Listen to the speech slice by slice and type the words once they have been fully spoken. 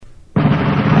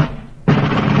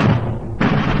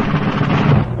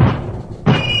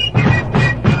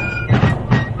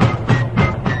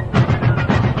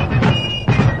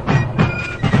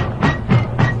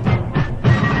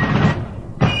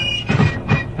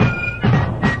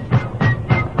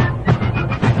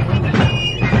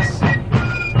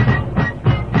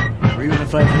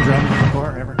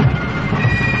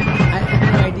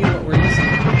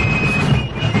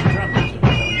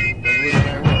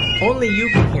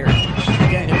hear it. You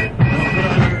can't hear it? No, put it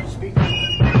on your speaker.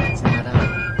 It's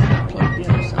not plugged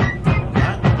in or something.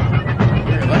 Huh?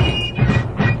 You're lucky.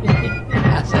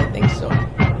 Yes, I think so.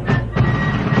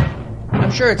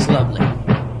 I'm sure it's lovely.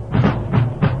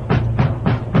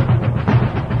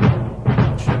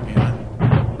 Should be on.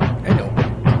 I know.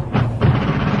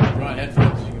 If you want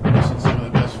headphones, you can listen to some of the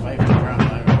best fife and drum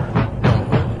I've ever heard. No,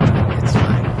 it's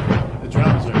fine. The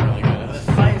drums are really good. The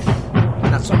fife,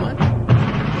 Not so much.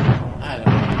 I don't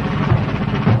know.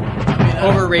 I mean,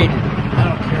 Overrated. I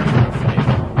don't care for a fife.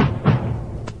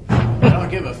 I don't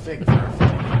give a fig for a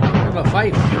fife. What about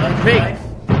fife? You like Big. fife?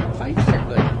 Fifes are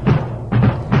good.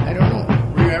 I don't know.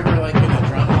 Were you ever like in a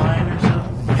drum line or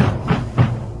something?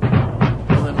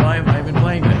 Well, then why have I been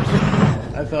playing this?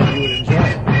 I thought you would enjoy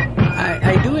it.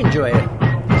 I do enjoy it,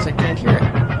 because I can't hear it.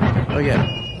 Oh, yeah.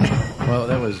 Well,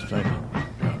 that was fife and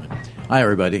drum. Hi,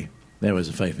 everybody. That was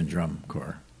a fife and drum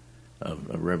corps of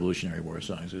Revolutionary War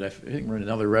songs. I think we're in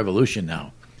another revolution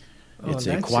now. Oh, It's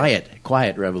a that's quiet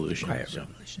revolution. Quiet So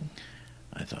revolution.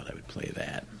 I thought I would play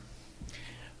that.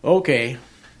 Okay.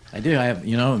 I do have,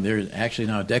 there's actually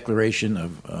now a declaration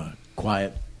of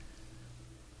quiet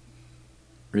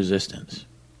resistance.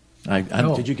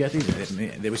 Oh. Did you get these?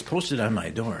 It was posted on my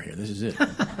door here. This is it.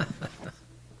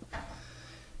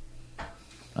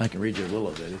 I can read you a little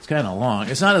of it. It's kind of long.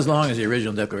 It's not as long as the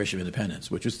original Declaration of Independence,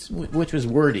 which was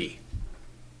wordy.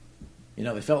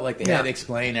 They felt like they had to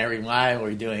explain why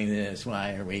we're doing this,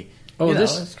 why are we...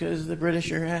 it's because the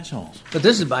British are assholes. But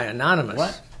this is by Anonymous.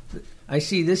 What? I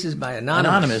see this is by Anonymous.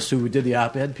 Anonymous, who did the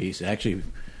op-ed piece, actually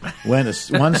went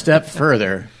one step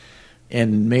further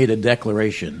and made a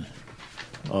declaration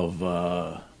of,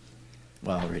 I'll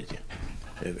read it to you.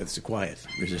 It's a quiet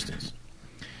resistance.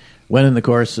 When in the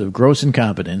course of gross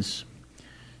incompetence,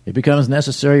 it becomes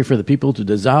necessary for the people to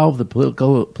dissolve the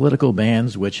political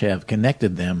bands which have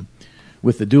connected them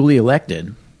with the duly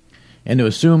elected, and to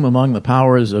assume among the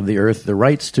powers of the earth the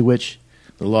rights to which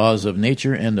the laws of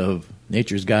nature and of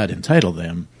nature's God entitle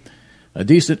them, a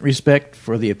decent respect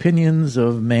for the opinions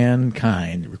of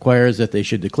mankind requires that they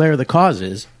should declare the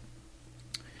causes.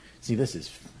 See, this is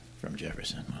from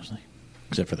Jefferson mostly,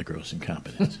 except for the gross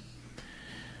incompetence,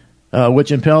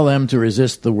 which impel them to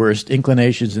resist the worst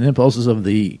inclinations and impulses of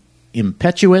the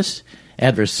impetuous,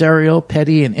 adversarial,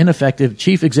 petty, and ineffective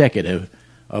chief executive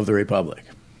of the Republic.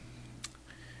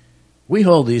 We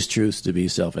hold these truths to be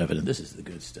self-evident. This is the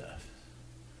good stuff.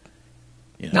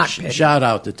 Not petty. Shout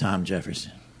out to Tom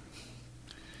Jefferson.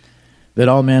 That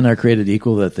all men are created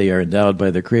equal, that they are endowed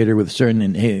by their Creator with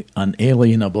certain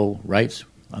unalienable rights,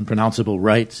 unpronounceable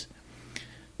rights,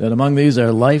 that among these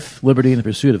are life, liberty, and the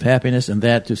pursuit of happiness, and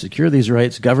that to secure these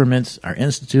rights, governments are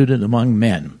instituted among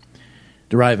men,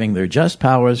 deriving their just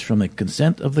powers from the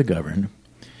consent of the governed,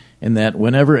 and that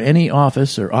whenever any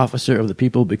office or officer of the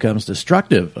people becomes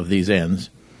destructive of these ends,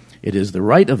 it is the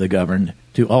right of the governed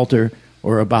to alter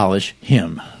or abolish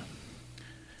him.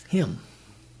 Him.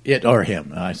 It or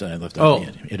him. I said I left out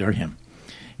it or him.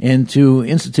 And to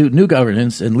institute new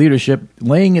governance and leadership,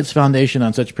 laying its foundation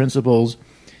on such principles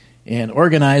and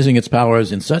organizing its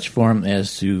powers in such form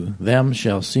as to them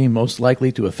shall seem most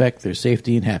likely to affect their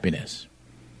safety and happiness.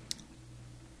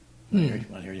 Want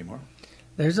to hear any more?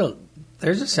 There's a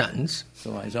sentence.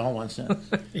 So it's all one sentence.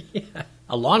 Yeah.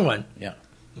 A long one. Yeah.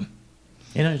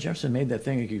 Jefferson made that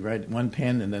thing you could write one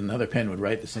pen and then another pen would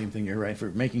write the same thing you're writing for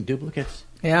making duplicates.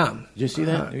 Yeah. Did you see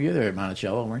that? You were there at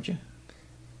Monticello, weren't you? Did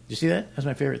you see that? That's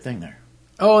my favorite thing there.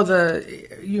 Oh, I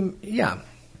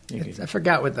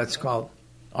forgot what that's called.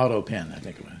 Auto pen, I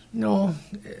think it was. No,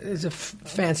 there's a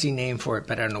fancy name for it,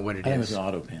 but I don't know what it I think it is. was an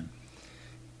auto pen.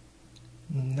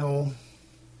 No.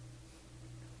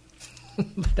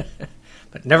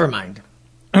 But never mind.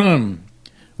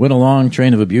 When a long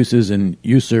train of abuses and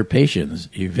usurpations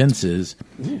evinces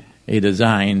a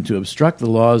design to obstruct the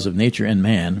laws of nature and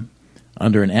man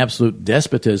under an absolute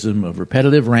despotism of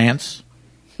repetitive rants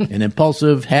and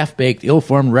impulsive, half-baked,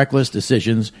 ill-formed, reckless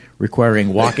decisions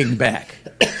requiring walking back.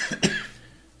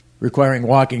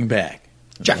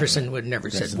 Jefferson would never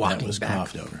said walking that was back.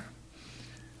 Coughed over.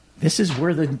 This is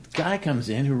where the guy comes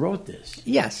in who wrote this.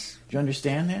 Yes. Do you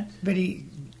understand that? But he...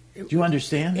 Do you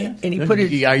understand that? And he put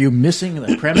it... Are you missing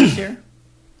the premise here?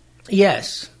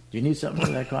 Yes. Do you need something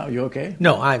for that cough? Are you okay?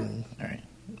 No, All right.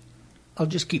 I'll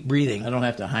just keep breathing. I don't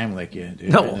have to Heimlich you,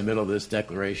 dude, No. in the middle of this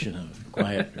declaration of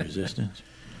quiet resistance.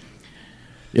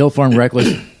 Ill-formed,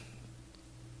 reckless.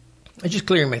 I'm just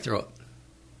clearing my throat.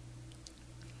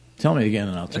 Tell me again,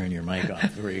 and I'll turn your mic off.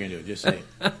 What are you going to do? Just say,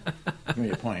 give me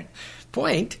a point.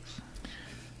 Point?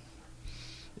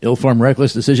 Ill-formed,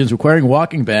 reckless decisions requiring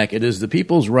walking back. It is the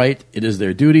people's right. It is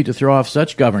their duty to throw off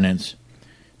such governance,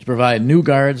 to provide new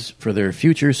guards for their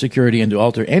future security and to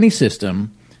alter any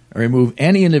system or remove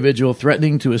any individual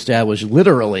threatening to establish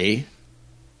literally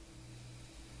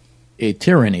a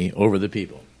tyranny over the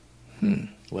people.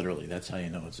 Literally, that's how you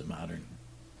know it's a modern.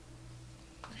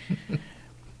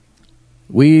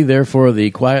 We, therefore, the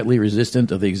quietly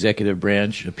resistant of the executive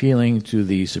branch, appealing to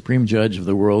the supreme judge of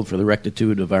the world for the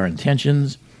rectitude of our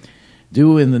intentions,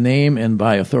 do in the name and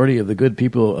by authority of the good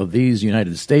people of these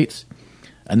United States,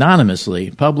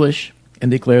 anonymously publish and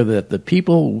declare that the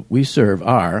people we serve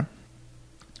are,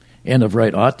 and of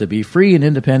right ought to be, free and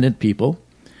independent people,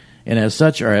 and as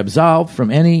such are absolved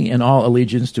from any and all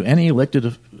allegiance to any elected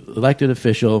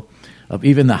official of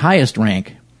even the highest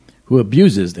rank who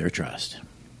abuses their trust,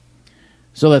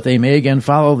 so that they may again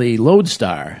follow the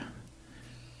lodestar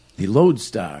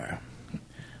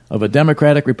of a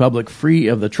democratic republic free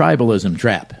of the tribalism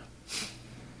trap.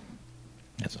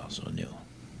 That's also new.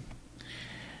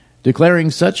 Declaring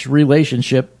such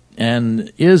relationship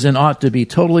and is and ought to be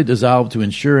totally dissolved to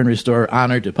ensure and restore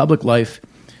honor to public life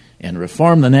and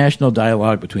reform the national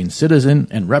dialogue between citizen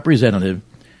and representative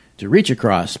to reach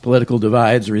across political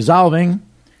divides, resolving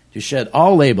to shed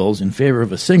all labels in favor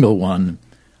of a single one,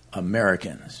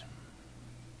 Americans.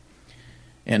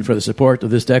 And for the support of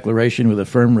this declaration with a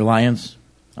firm reliance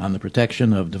on the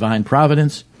protection of divine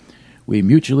providence, we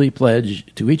mutually pledge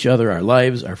to each other our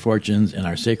lives, our fortunes, and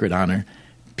our sacred honor.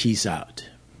 Peace out.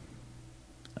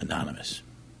 Anonymous.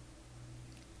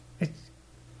 It's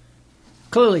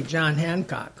clearly John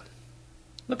Hancock.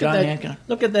 Look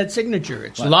at that signature.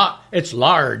 It's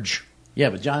large. Yeah,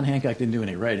 but John Hancock didn't do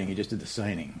any writing. He just did the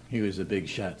signing. He was a big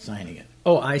shot signing it.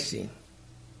 Oh, I see.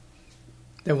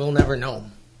 Then we'll never know.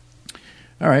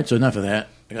 All right, so enough of that.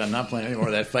 I'm not playing any more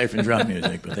of that fife and drum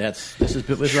music, but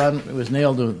it was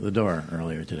nailed to the door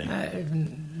earlier today. I have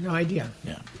no idea.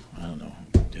 Yeah, I don't know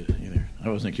who did it either. I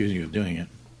wasn't accusing you of doing it.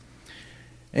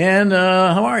 And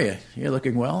how are you? You're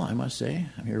looking well, I must say.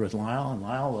 I'm here with Lyle. And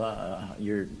Lyle,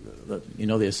 you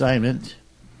know the assignment?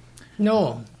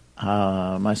 No.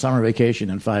 My summer vacation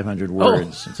in 500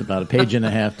 words. It's about a page and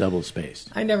a half, double spaced.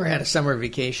 I never had a summer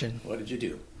vacation. What did you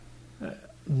do?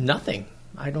 Nothing.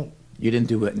 I don't. You didn't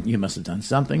do it. You must have done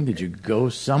something. Did you go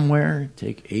somewhere?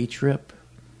 Take a trip?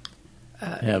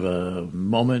 Have a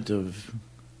moment of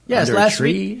yes. under a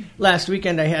tree? Last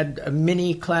weekend I had a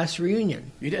mini class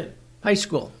reunion. You did. High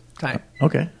school time.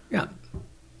 Okay. Yeah.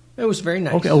 It was very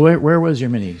nice. Okay. Where was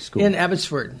your mini school? In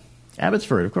Abbotsford.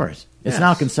 Abbotsford, of course. It's Yes.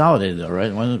 now consolidated, though,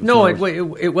 right? No,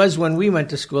 it was when we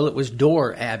went to school. It was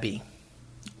Dorr Abbey.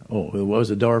 Oh, what was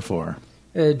the door for?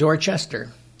 Dorchester.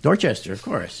 Dorchester, of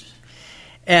course.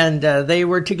 And they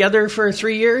were together for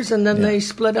 3 years, and then they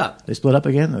split up. They split up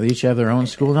again? They each have their own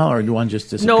school now, or do one just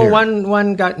disappear? No,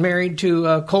 one got married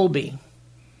to Colby.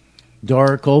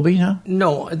 Dor Colby now?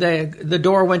 No, the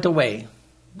Dorr went away.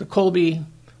 The Colby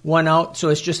won out, so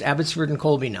it's just Abbotsford and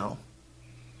Colby now.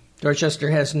 Dorchester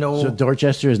has no... So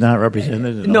Dorchester is not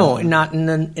represented at no, all? not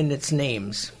in its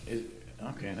names.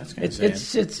 Okay, that's kind of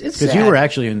sad. It's because you were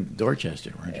actually in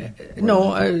Dorchester, weren't you?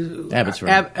 No, Abbotsford.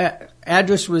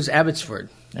 Address was Abbotsford,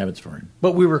 Abbotsford.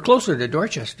 but we were closer to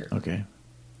Dorchester. Okay,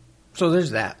 So there's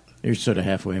that. you're sort of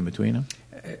halfway in between them.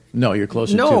 No, you're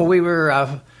closer. No, to... we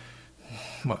were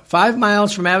 5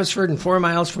 miles from Abbotsford and 4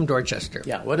 miles from Dorchester.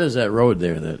 Yeah, what is that road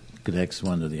there that connects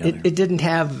one to the other? It didn't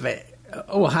have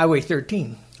Highway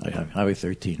 13. Oh, yeah, Highway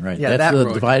 13, right? Yeah, that's that the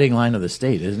road. dividing line of the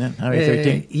state, isn't it? Highway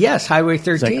 13. Yes, Highway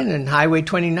 13 like- and Highway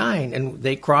 29, and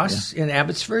they cross in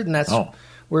Abbotsford, and that's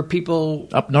where people.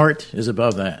 Up north is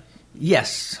above that.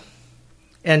 Yes,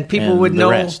 and people And would the know.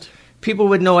 rest. People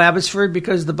would know Abbotsford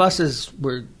because the buses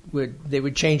would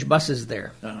change buses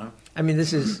there. Uh-huh. I mean,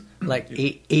 this is like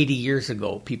 80 years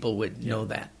ago. People would know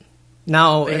that.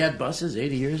 Now They had buses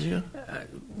 80 years ago?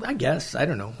 I guess I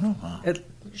don't know. Oh, wow.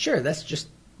 Sure, that's just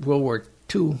World War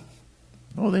II.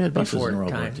 Oh, they had buses Before in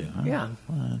World War time. II. Huh? Yeah.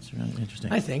 Well, that's really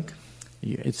interesting. I think.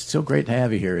 It's so great to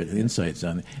have you here. The insights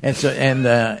on it.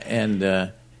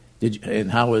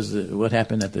 And how was what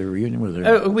happened at the reunion with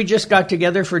her? We just got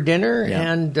together for dinner,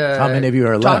 Yeah. and How many of you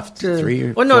are left? 3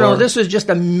 or Well, no, 4? this was just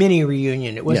a mini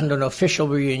reunion. It wasn't an official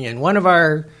reunion. One of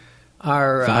our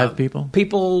 5 people.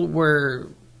 People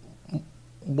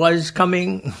was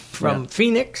coming from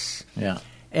Phoenix. Yeah.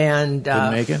 And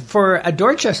Didn't make it? for a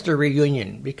Dorchester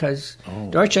reunion, because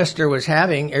Dorchester was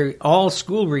having an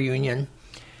all-school reunion.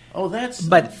 Oh, that's.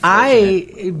 But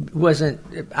I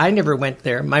never went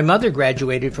there. My mother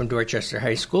graduated from Dorchester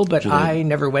High School, but I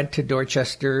never went to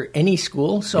Dorchester any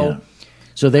school. So,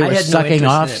 So they I were had no sucking interest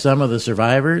off in it. some of the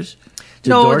survivors.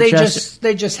 To no, Dorchester?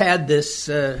 they just had this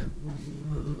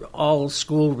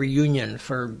all-school reunion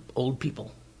for old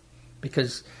people,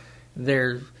 because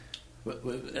They're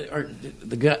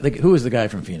Who was the guy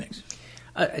from Phoenix?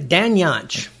 Dan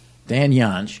Yonch. Dan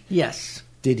Yonch. Yes.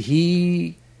 Did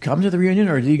he come to the reunion,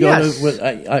 or did he go Yes.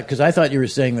 to? Because I thought you were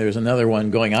saying there was another one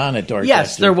going on at Dorchester.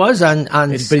 Yes, there was on.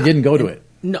 But he didn't go to it.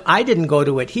 No, I didn't go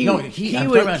to it. He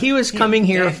was coming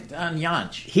here. Dan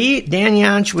Yonch. Dan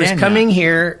Yonch was coming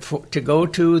here to go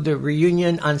to the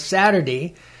reunion on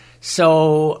Saturday.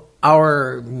 So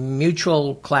our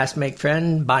mutual classmate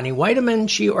friend Bonnie Whiteman,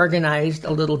 she organized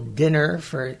a little dinner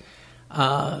for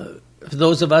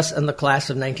those of us in the class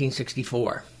of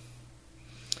 1964.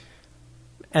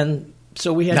 And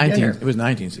so we had dinner. It was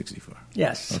 1964.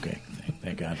 Yes. Okay.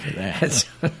 Thank God for that.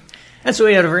 And so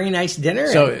we had a very nice dinner,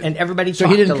 and everybody talked a lot.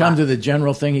 So he didn't come to the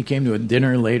general thing? He came to a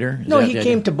dinner later? No, he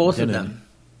came to both of them.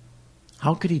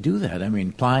 How could he do that? I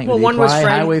mean, one was Friday,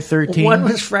 Highway 13? One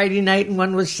was Friday night and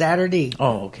one was Saturday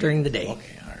during the day.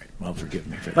 Okay, all right. Well, forgive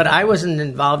me for that. But I wasn't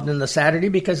involved in the Saturday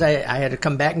because I had to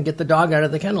come back and get the dog out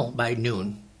of the kennel by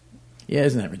noon. Yeah,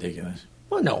 isn't that ridiculous?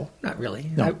 Well, no, not really.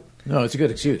 No, it's a good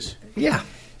excuse. Yeah.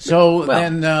 So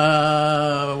then,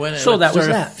 when so that was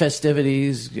that.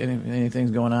 Festivities,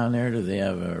 anything going on there? Do they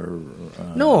have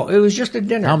no, it was just a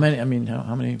dinner. How many? I mean,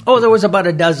 how many? Oh, there was about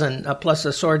a dozen, plus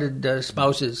assorted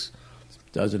spouses.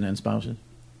 Dozen and spouses?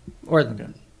 Okay.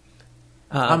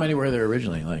 How many were there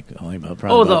originally? Like only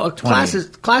probably about 20.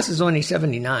 Class is only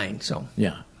 79, so.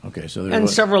 Yeah. Okay. So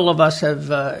several of us have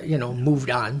moved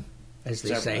on, as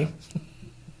they say.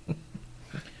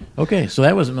 Okay, so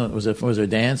that was there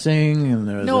dancing and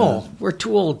there was we're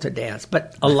too old to dance,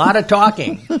 but a lot of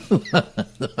talking.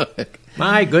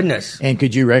 My goodness! And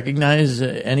could you recognize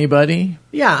anybody?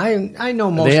 Yeah, I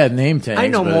know most. They had name tags. I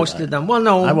know most of them. Well,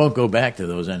 no, I won't go back to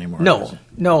those anymore.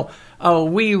 No.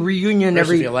 We reunion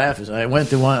every. If you laugh, I went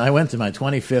to my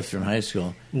 25th from high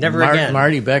school. Never again.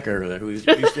 Marty Becker, who used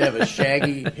to have a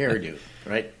shaggy hairdo,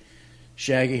 right?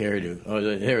 Shaggy hairdo. Oh,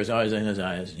 the hair was always in his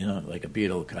eyes, like a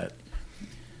Beatle cut.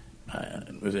 I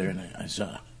was there and I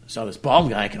saw this bald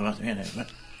guy come up to me and I went,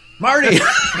 Marty!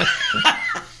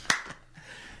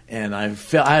 And I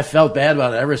felt bad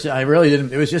about it. I really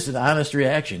didn't. It was just an honest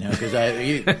reaction, because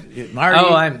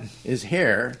Marty is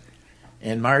hair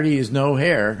and Marty is no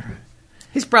hair.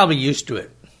 He's probably used to it.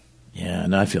 Yeah,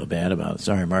 and I feel bad about it.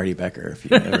 Sorry, Marty Becker, if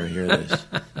you ever hear this.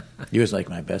 He was like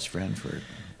my best friend for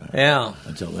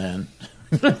until then.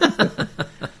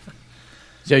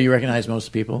 So you recognize most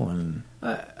people? And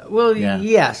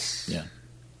yes. Yeah.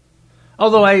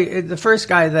 Although the first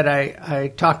guy that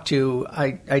I talked to,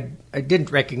 I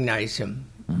didn't recognize him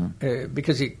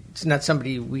because it's not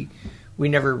somebody we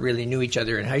never really knew each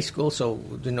other in high school, so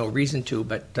there's no reason to.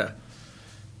 But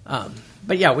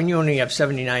yeah, when you only have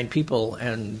 79 people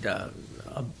and a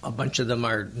bunch of them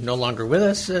are no longer with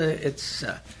us, it's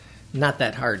not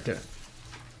that hard to.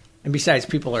 And besides,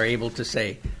 people are able to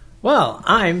say, well,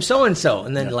 I'm so-and-so.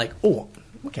 And then like, oh,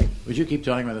 okay. Would you keep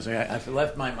talking about this? I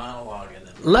left my monologue.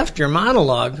 Left your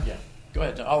monologue? Yeah. Go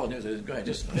ahead. All the news. Go ahead.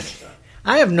 Just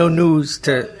I have no news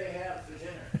to... What do they have for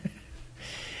dinner?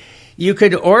 You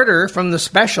could order from the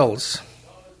specials.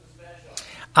 What was the special?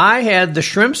 I had the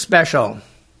shrimp special,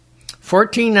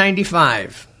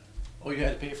 $14.95. Oh, you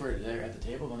had to pay for it there at the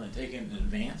table and then take it in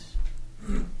advance?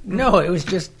 No, it was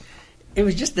just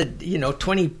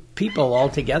 20 people all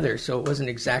together, so it wasn't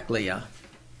exactly an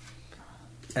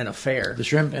affair. The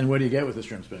shrimp, and what do you get with the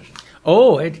shrimp special?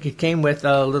 Oh, it came with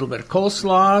a little bit of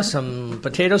coleslaw, some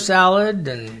potato salad,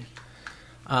 and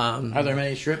are there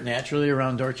many shrimp naturally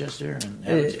around Dorchester?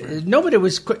 No, but it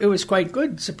was quite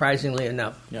good, surprisingly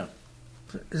enough. Yeah,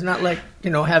 it's not like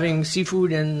having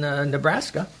seafood in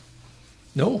Nebraska.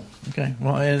 No. Okay.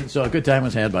 Well, and so a good time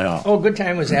was had by all. Oh, good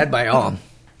time was had by all.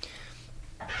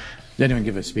 Did anyone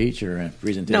give a speech or a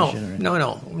presentation?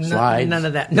 No. Slides? None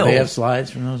of that. Did No. they have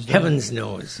slides from those days? Heavens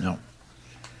knows. No.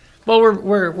 Well,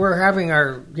 we're having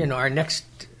our next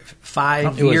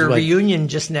 5-year reunion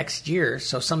just next year,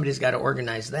 so somebody's got to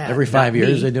organize that. Every 5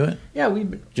 years they do it? Yeah,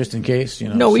 just in case,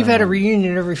 No, we've had a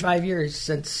reunion every 5 years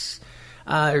since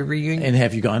reunion. And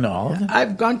have you gone to all of them?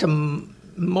 I've gone to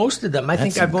most of them. I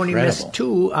think I've only incredible. missed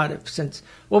 2 out of since.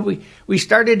 Well, we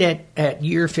started at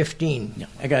year 15. Yeah,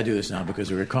 I got to do this now because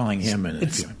we were calling him. And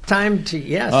it's time to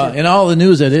in all the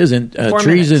news that isn't,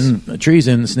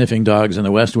 treason sniffing dogs in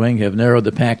the West Wing have narrowed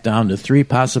the pack down to 3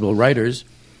 possible writers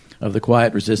of the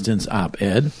Quiet Resistance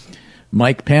op-ed: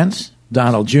 Mike Pence,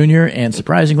 Donald Jr., and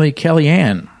surprisingly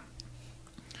Kellyanne.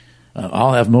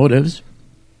 All have motives.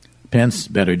 Pence,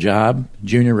 better job.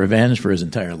 Jr., revenge for his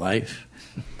entire life.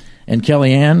 And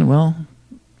Kellyanne, well,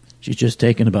 she's just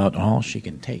taken about all she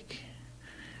can take.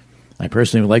 I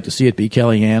personally would like to see it be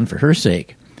Kellyanne for her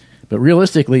sake. But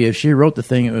realistically, if she wrote the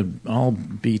thing, it would all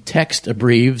be text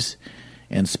abbreves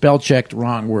and spell-checked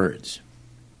wrong words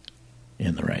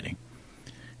in the writing.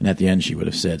 And at the end, she would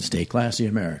have said, "Stay classy,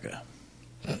 America."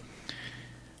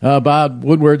 Bob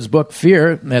Woodward's book,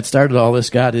 Fear, that started all this,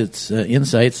 got its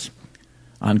insights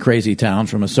on Crazy Town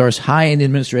from a source high in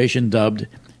administration dubbed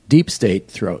Deep State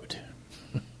Throat.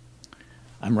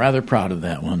 I'm rather proud of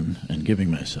that one and giving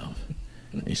myself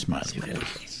a smiley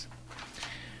face.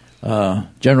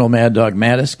 General Mad Dog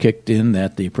Mattis kicked in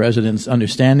that the president's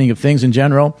understanding of things in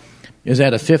general is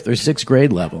at a 5th or 6th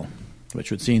grade level,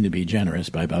 which would seem to be generous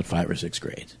by about 5 or 6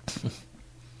 grades.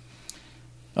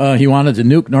 He wanted to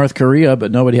nuke North Korea,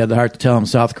 but nobody had the heart to tell him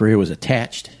South Korea was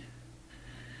attached.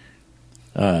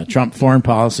 Trump foreign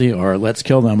policy, or let's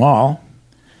kill them all,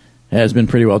 has been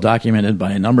pretty well documented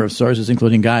by a number of sources,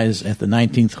 including guys at the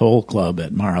 19th Hole Club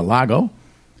at Mar-a-Lago.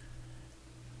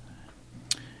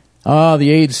 The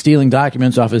aide stealing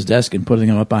documents off his desk and putting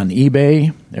them up on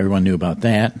eBay. Everyone knew about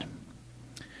that.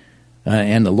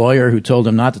 And the lawyer who told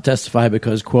him not to testify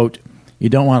because, quote, "you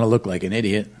don't want to look like an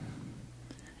idiot,"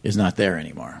 is not there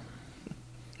anymore.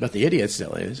 But the idiot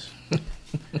still is.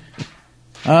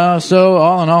 So,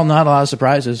 all in all, not a lot of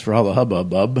surprises for all the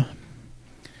hubbub.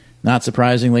 Not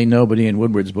surprisingly, nobody in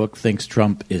Woodward's book thinks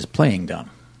Trump is playing dumb.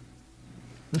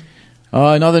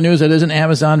 In other news, that isn't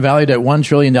Amazon, valued at $1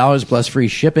 trillion plus free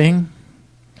shipping.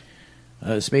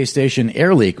 The space station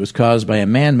air leak was caused by a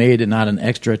man-made and not an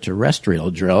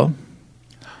extraterrestrial drill.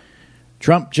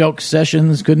 Trump jokes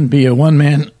Sessions couldn't be a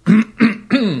one-man...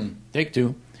 Take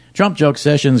two. Trump jokes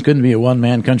Sessions couldn't be a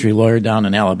one-man country lawyer down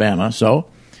in Alabama, so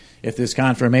if this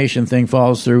confirmation thing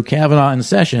falls through, Kavanaugh and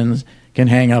Sessions can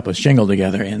hang up a shingle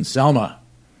together in Selma.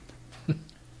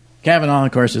 Kavanaugh,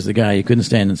 of course, is the guy you couldn't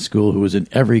stand in school who was in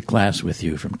every class with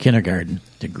you from kindergarten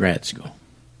to grad school.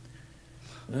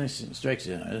 This strikes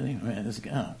you.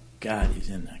 Oh, God, he's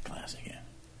in that class again.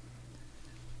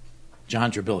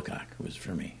 John Trebilcock was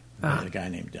for me. A guy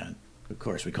named John. Of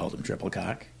course, we called him Triple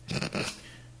Cock.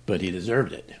 But he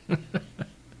deserved it. Well,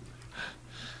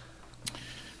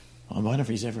 I wonder if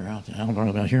he's ever out there. I don't know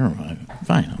about here.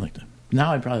 Fine, I like to.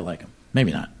 Now I'd probably like him.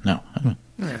 Maybe not. No.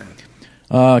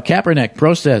 Kaepernick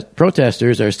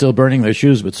protesters are still burning their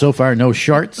shoes, but so far no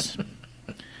shorts.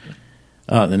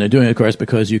 Then they're doing it, of course,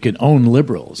 because you can own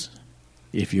liberals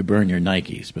if you burn your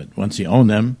Nikes. But once you own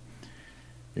them,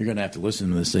 you're going to have to listen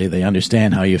to them say they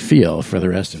understand how you feel for the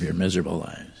rest of your miserable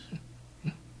lives.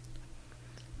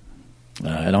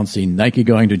 I don't see Nike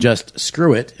going to just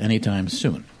screw it anytime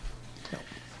soon.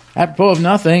 Apropos of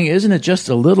nothing, isn't it just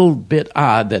a little bit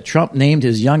odd that Trump named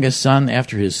his youngest son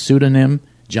after his pseudonym,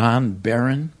 John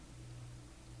Barron?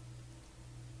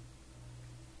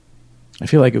 I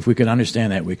feel like if we could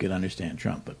understand that, we could understand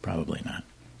Trump, but probably not.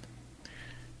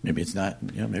 Maybe it's not.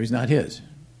 Maybe it's not his.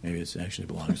 Maybe it actually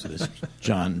belongs to this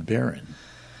John Barron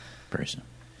person.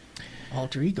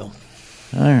 Alter ego.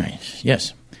 All right.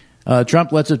 Yes.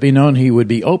 Trump lets it be known he would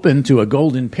be open to a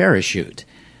golden parachute.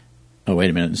 Oh, wait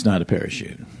a minute. It's not a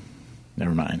parachute.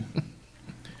 Never mind.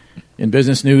 In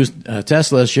business news,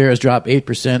 Tesla shares dropped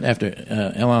 8% after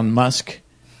Elon Musk,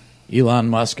 I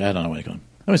don't know what to call him.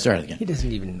 Let me start again. He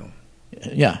doesn't even know.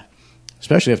 Yeah.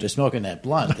 Especially after smoking that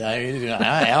blunt. Ellen,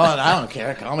 I don't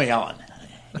care. Call me Ellen.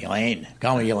 Elaine.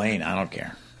 Call me Elaine. I don't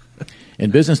care. In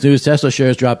business news, Tesla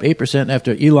shares dropped 8%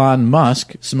 after Elon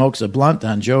Musk smokes a blunt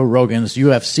on Joe Rogan's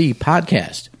UFC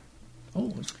podcast.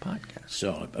 Oh, it's a podcast.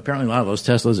 So apparently a lot of those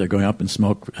Teslas are going up in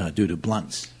smoke due to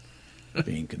blunts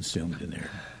being consumed in their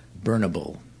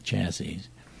burnable chassis.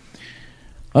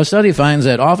 A study finds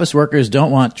that office workers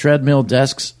don't want treadmill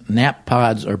desks, nap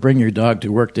pods, or bring your dog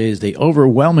to work days. They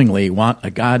overwhelmingly want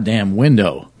a goddamn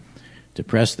window to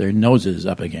press their noses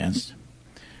up against.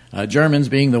 Germans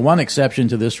being the one exception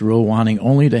to this rule, wanting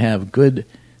only to have good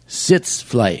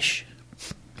Sitzfleisch,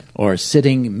 or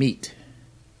sitting meat.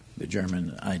 The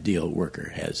German ideal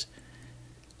worker has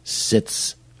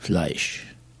Sitzfleisch.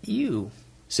 Ew.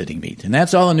 Sitting meat. And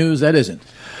that's all the news that isn't.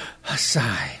 A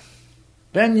sigh.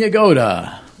 Ben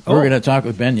Yagoda. We're going to talk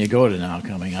with Ben Yagoda now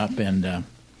coming up, and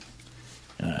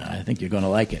I think you're going to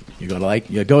like it. You're going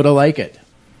to like it.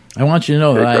 I want you to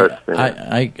know that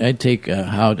I take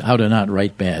how to not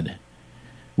write bad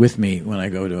with me when I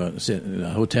go to a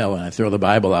hotel, and I throw the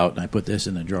Bible out and I put this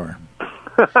in the drawer.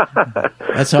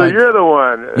 That's how so you're the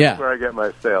one. That's yeah. where I get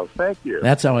my sales. Thank you.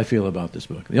 That's how I feel about this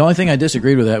book. The only thing I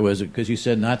disagreed with that was because you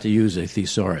said not to use a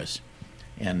thesaurus.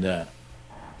 And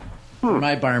for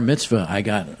my bar mitzvah, I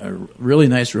got a really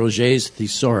nice Roget's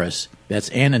thesaurus that's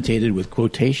annotated with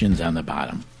quotations on the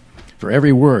bottom. For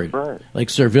every word, right. Like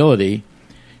servility,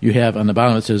 you have on the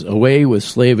bottom it says, away with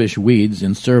slavish weeds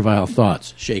and servile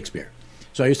thoughts, Shakespeare.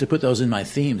 So I used to put those in my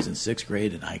themes in 6th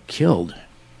grade, and I killed.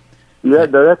 Yeah,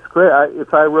 no, that's great.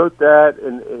 If I wrote that,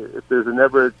 and if there's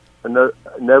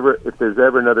if there's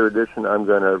ever another edition, I'm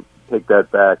going to take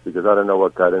that back because I don't know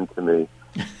what got into me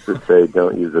to say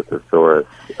don't use a thesaurus.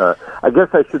 I guess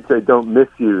I should say don't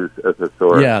misuse a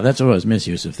thesaurus. Yeah, that's what it was,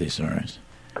 misuse of thesaurus.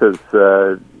 Because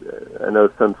I know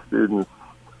some students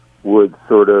would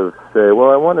sort of say,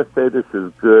 well, I want to say this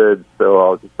is good, so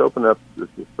I'll just open up the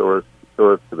thesaurus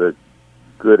to the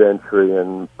good entry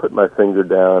and put my finger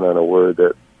down on a word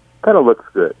that kind of looks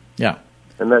good. Yeah.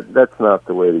 And that's not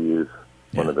the way to use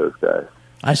one of those guys.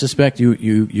 I suspect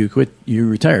you quit. You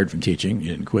retired from teaching. You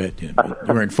didn't quit. You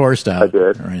weren't forced out I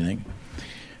did. or anything.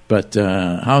 But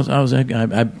how's that?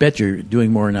 I bet you're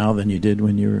doing more now than you did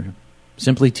when you were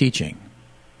simply teaching.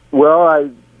 Well,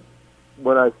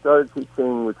 when I started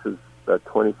teaching, which was about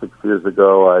 26 years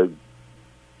ago, I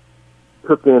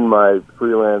took in my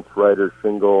freelance writer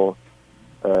shingle,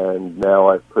 and now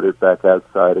I've put it back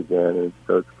outside again, and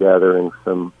so it's gathering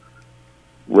some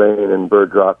rain and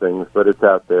bird droppings, but it's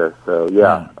out there. So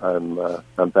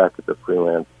I'm back at the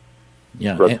freelance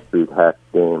Brook Street hack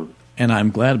game. And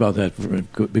I'm glad about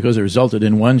that because it resulted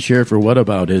in one share for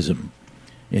whataboutism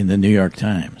in the New York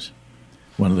Times,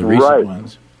 one of the recent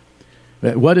ones.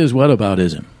 What is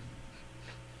whataboutism?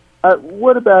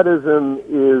 Whataboutism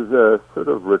is a sort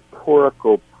of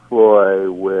rhetorical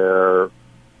ploy where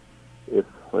if,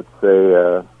 let's say,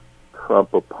 a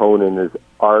Trump opponent is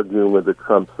arguing with a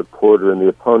Trump supporter and the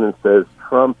opponent says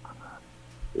Trump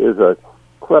is a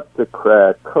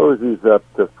kleptocrat, cozies up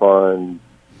to fund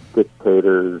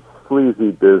dictators, sleazy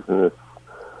business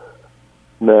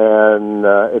man,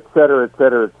 et cetera, et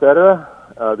cetera, et cetera,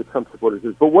 the Trump supporter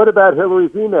says, but what about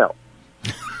Hillary's email?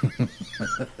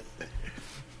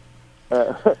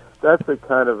 That's a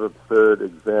kind of absurd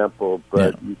example,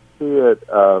 but you see it.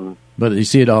 But you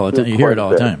see it all the time. You hear it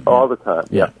all the time. All the time,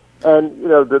 yeah. And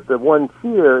the one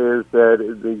here is that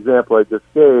the example I just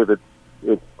gave.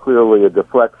 It's clearly a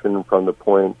deflection from the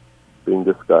point being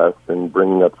discussed and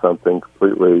bringing up something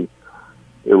completely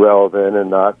irrelevant and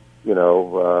not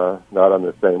not on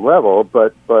the same level.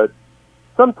 But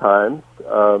sometimes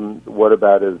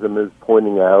whataboutism is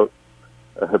pointing out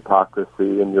a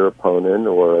hypocrisy in your opponent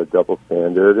or a double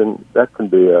standard, and that can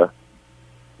be a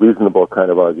reasonable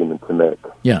kind of argument to make.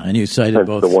 Yeah, and you cited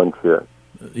both. The one here.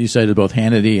 You cited both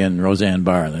Hannity and Roseanne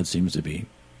Barr. That seems to be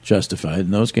justified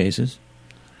in those cases.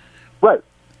 Right.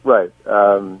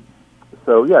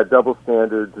 So double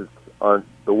standards aren't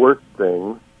the worst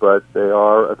thing, but they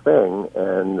are a thing,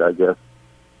 and I guess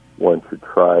one should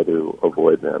try to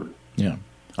avoid them. Yeah,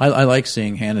 I like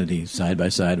seeing Hannity side by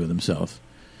side with himself.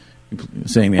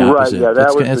 Saying the opposite. Right,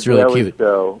 that's really cute.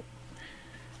 Show.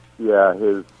 Yeah,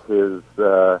 his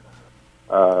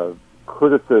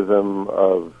criticism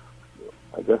of,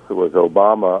 I guess it was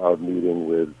Obama, of meeting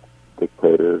with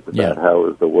dictators about how it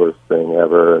was the worst thing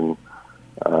ever and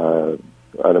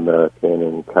un-American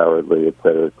and cowardly, et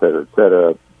cetera, et cetera, et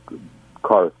cetera,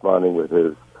 corresponding with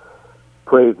his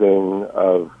praising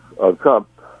of Trump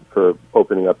for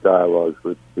opening up dialogues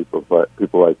with people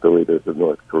like the leaders of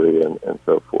North Korea and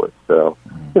so forth. So,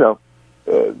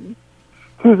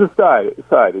 choose a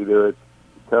side. Either it's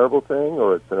a terrible thing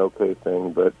or it's an okay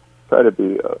thing, but try to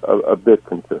be a bit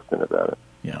consistent about it.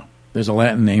 Yeah. There's a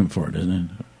Latin name for it, isn't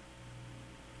it?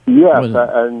 Yes,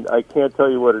 and I can't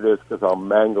tell you what it is because I'll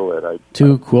mangle it.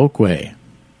 Tu quoque.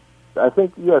 I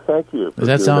think, thank you. Does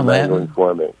that sound Latin?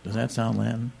 For me. Does that sound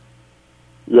Latin?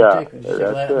 Yeah,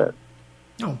 that's it.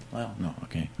 Oh, well, no,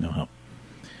 okay, no help.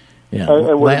 Yeah,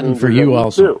 and Latin for you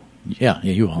also. Too. Yeah,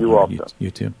 you also.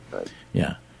 You too. Right.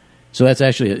 Yeah. So that's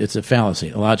actually, it's a fallacy,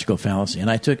 a logical fallacy.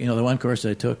 And I took, the one course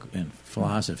I took in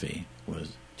philosophy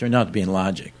turned out to be in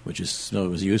logic, which it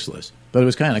was useless. But it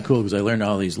was kind of cool because I learned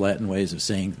all these Latin ways of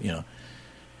saying,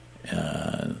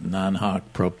 non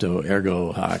hoc propter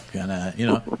ergo hoc, and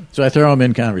so I throw them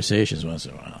in conversations once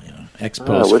in a while. Ex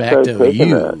post facto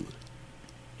you.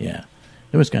 Yeah,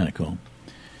 it was kind of cool.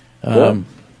 And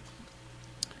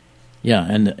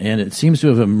it seems to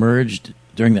have emerged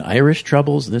during the Irish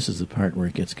Troubles. This is the part where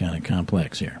it gets kind of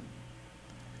complex here.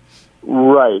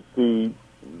 Right. The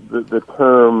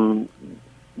term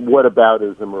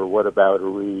whataboutism or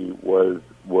whataboutery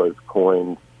was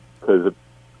coined because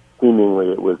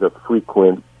seemingly it was a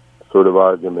frequent sort of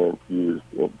argument used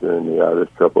during the Irish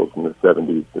Troubles in the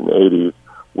 70s and 80s,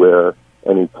 where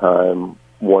any time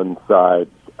one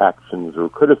side's actions were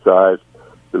criticized,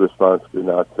 the response would be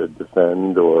not to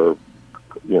defend or,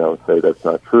 say that's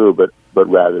not true, but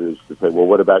rather is to say, well,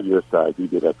 what about your side? You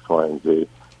did X, Y, and Z.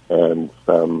 And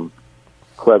some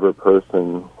clever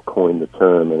person coined the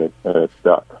term, and it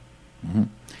stuck. Mm-hmm.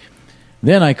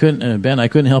 Then I couldn't, Ben. I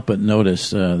couldn't help but notice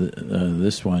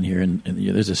this one here, and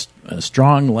there's a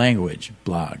strong language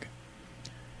blog,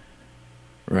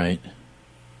 right?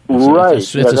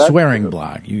 It's a swearing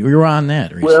blog. You were on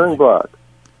that recently. Swearing blog.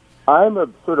 I'm a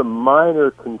sort of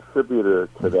minor contributor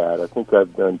to that. I think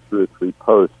I've done 2 or 3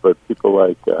 posts, but people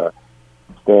like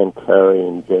Stan Carey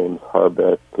and James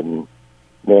Harbeck and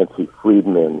Nancy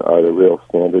Friedman are the real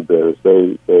standard bearers.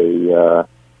 Do you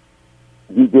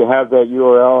have that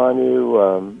URL on you?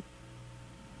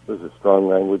 Was it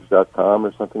stronglanguage.com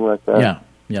or something like that?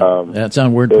 Yeah. That's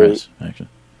on WordPress, actually.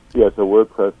 Yeah, it's a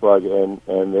WordPress blog, and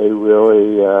they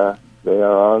really they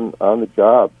are on the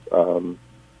job.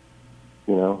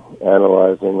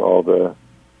 Analyzing all the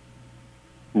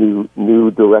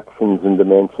new directions and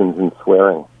dimensions in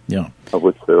swearing. Yeah, of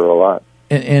which there are a lot.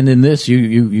 And in this,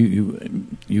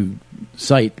 you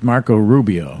cite Marco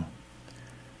Rubio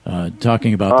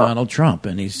talking about Donald Trump,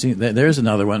 and there's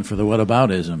another one for the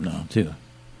whataboutism now too.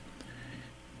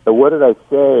 So what did I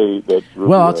say that Rubio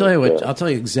Well, I'll tell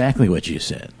you exactly what you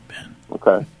said, Ben.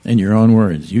 Okay. In your own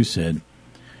words, you said,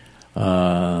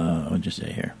 what'd you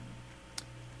say here?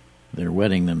 They're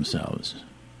wetting themselves.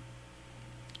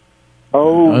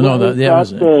 Oh no, that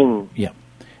was thing. Yeah.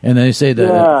 And they say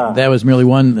that that was merely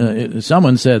one.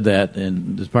 Someone said that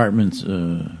in the department's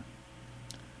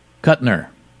Kuttner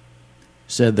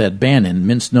said that Bannon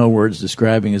minced no words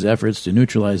describing his efforts to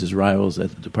neutralize his rivals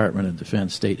at the Department of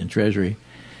Defense, State, and Treasury.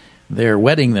 They're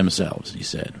wetting themselves, he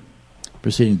said,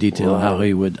 proceeding to detail how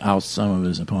he would oust some of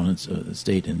his opponents,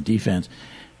 State and Defense.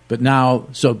 But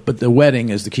the wetting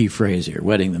is the key phrase here,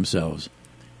 wetting themselves,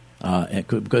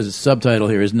 because the subtitle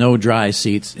here is "No dry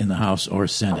seats in the House or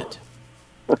Senate."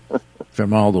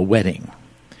 From all the wetting.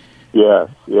 Yes,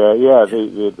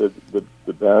 the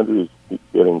boundaries keep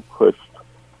getting pushed,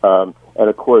 and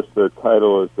of course the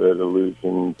title is an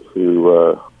allusion to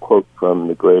a quote from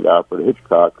the great Alfred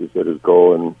Hitchcock, who said his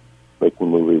goal in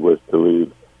making the movie was to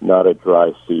leave not a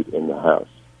dry seat in the House.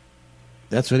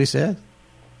 That's what he said?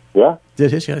 Yeah.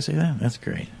 Did Hitchcock say that? That's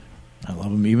great. I love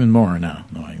him even more now,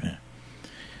 knowing that.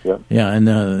 Yeah. Yeah,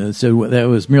 and so that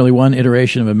was merely one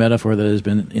iteration of a metaphor that has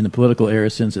been in the political era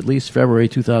since at least February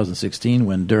 2016,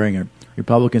 when during a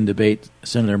Republican debate,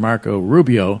 Senator Marco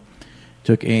Rubio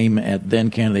took aim at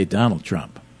then-candidate Donald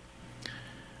Trump.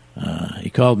 He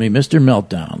called me Mr.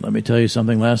 Meltdown. Let me tell you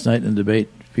something. Last night in the debate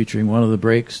featuring two of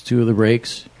the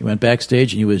breaks, he went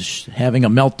backstage and he was having a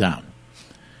meltdown.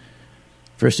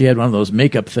 First, he had one of those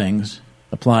makeup things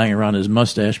applying around his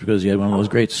mustache because he had one of those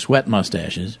great sweat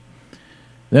mustaches.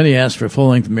 Then he asked for a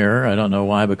full-length mirror. I don't know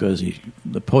why, because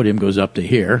the podium goes up to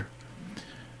here.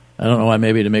 I don't know why,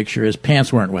 maybe to make sure his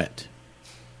pants weren't wet.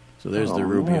 So there's the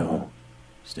Rubio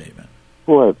statement.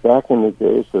 Boy, back in the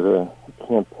days of the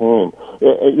campaign.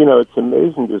 It's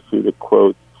amazing to see the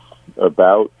quotes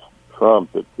about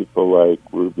Trump that people like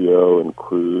Rubio and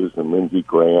Cruz and Lindsey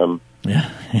Graham,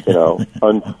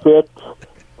 unfit,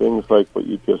 things like what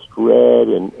you just read,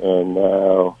 and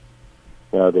now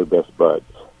they're best buds.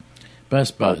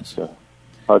 Best buds.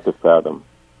 Hard to fathom.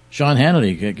 Sean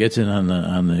Hannity gets in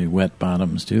on the wet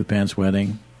bottoms too, pants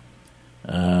wetting.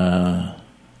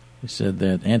 He said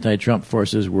that anti-Trump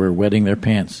forces were wetting their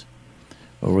pants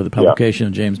over the publication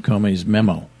of James Comey's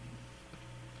memo.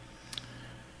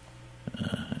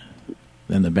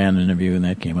 Then the Bannon interview, and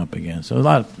that came up again. So a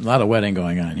lot of wetting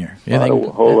going on here.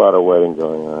 Whole lot of wedding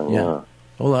going on. Yeah,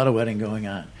 whole lot of wedding going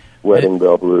on. Wedding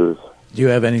bell blues. Do you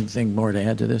have anything more to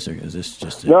add to this, or is this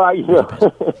just no? I'm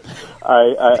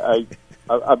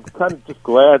kind of just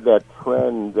glad that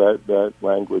trend, that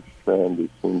language trend,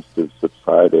 it seems to have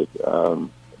subsided.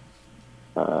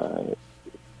 But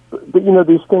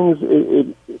these things.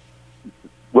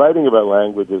 Writing about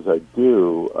language as I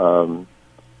do,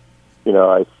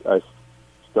 I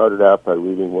started out by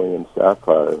reading William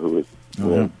Safire, who was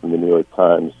from the New York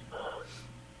Times,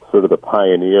 sort of the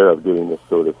pioneer of doing this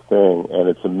sort of thing. And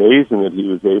it's amazing that he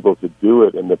was able to do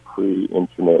it in the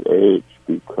pre-internet age,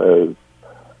 because,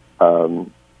 the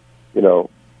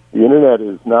internet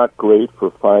is not great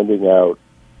for finding out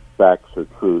facts or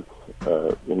truths,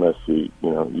 unless you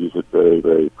use it very,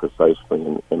 very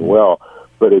precisely and well.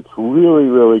 But it's really,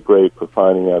 really great for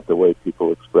finding out the way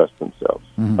people express themselves.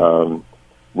 Mm-hmm.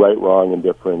 Right, wrong,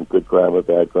 indifferent, good grammar,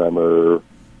 bad grammar,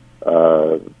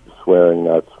 swearing,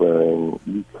 not swearing.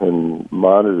 You can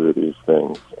monitor these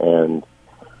things. And,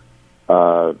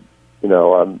 I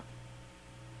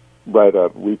write a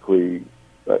weekly,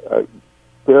 I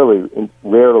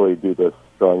rarely do this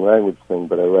strong language thing,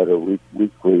 but I write a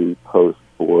weekly post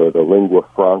for the Lingua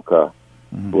Franca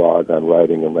blog on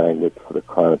writing and language for the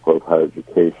Chronicle of Higher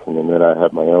Education. And then I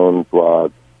have my own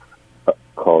blog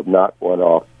called not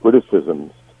one-off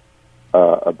Briticisms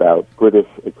about British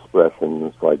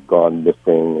expressions like gone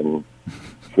missing and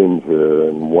ginger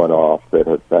and one-off that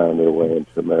have found their way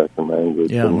into American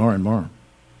language. Yeah, more and more.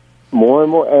 More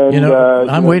and more. And,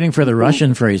 I'm waiting for the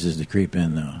Russian phrases to creep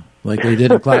in, though, like they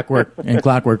did in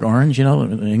Clockwork Orange.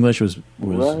 English was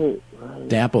right.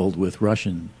 dappled with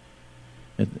Russian,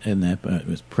 and that it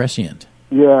was prescient.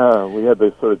 Yeah, we had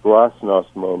this sort of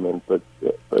glasnost moment, but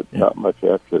not much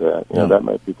after that. That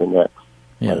might be the next.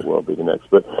 Yeah. Might well be the next.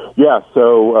 But yeah,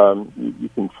 so you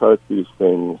can chart these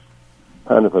things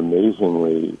kind of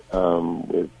amazingly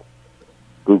with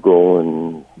Google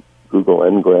and Google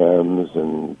Ngrams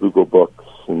and Google Books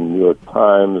and New York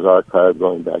Times archive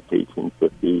going back to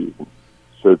 1850. You can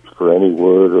search for any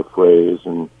word or phrase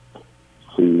and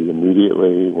see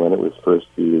immediately when it was first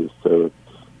used. So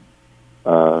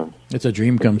it's a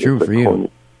dream come true for you.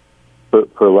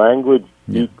 For language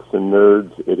geeks and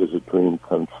nerds, it is a dream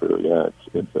come true. Yeah,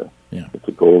 it's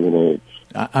a golden age.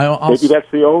 Maybe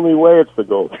that's the only way it's the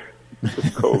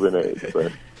golden age,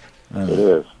 but it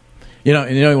is. You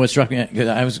know what struck me,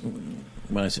 because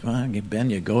when I said, well, I'll get Ben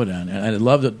Yagoda on, and I'd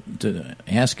love to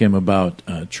ask him about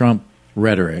Trump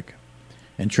rhetoric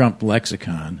and Trump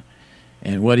lexicon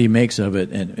and what he makes of it,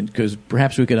 and because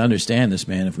perhaps we could understand this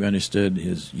man if we understood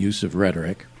his use of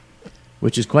rhetoric,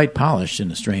 which is quite polished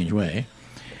in a strange way,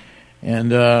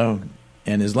 and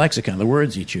his lexicon, the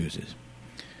words he chooses.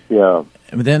 Yeah.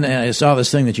 But then I saw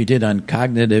this thing that you did on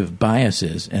cognitive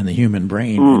biases and the human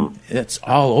brain. And it's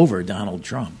all over Donald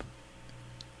Trump.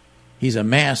 He's a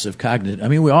mass of cognitive. I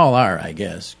mean, we all are, I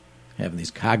guess, having these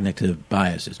cognitive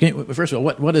biases. First of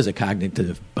all, what is a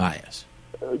cognitive bias?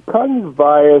 Cognitive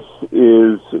bias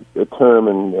is a term,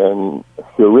 and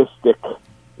heuristic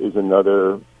is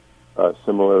another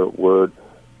similar word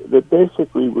that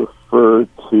basically refer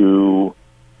to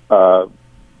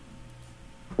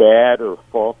bad or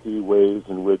faulty ways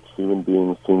in which human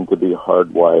beings seem to be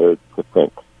hardwired to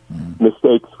think.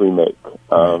 Mistakes we make.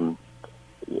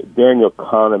 Daniel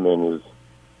Kahneman is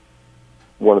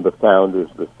one of the founders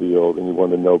of the field, and he won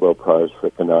the Nobel Prize for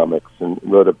Economics and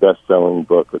wrote a best-selling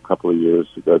book a couple of years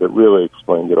ago that really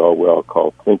explained it all well,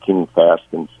 called Thinking Fast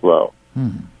and Slow.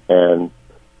 And the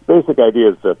basic idea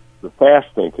is that the fast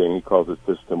thinking, he calls it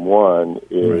System 1,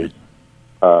 is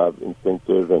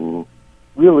instinctive and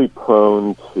really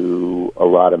prone to a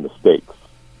lot of mistakes.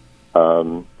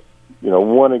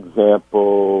 One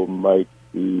example might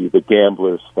be the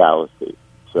gambler's fallacy.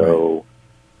 So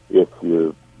if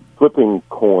you're flipping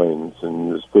coins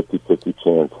and there's 50-50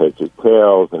 chance heads or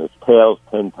tails, and it's tails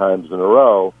 10 times in a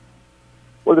row,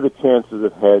 what are the chances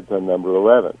of heads on number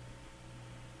 11?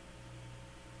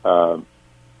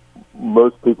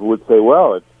 Most people would say,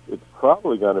 well, it's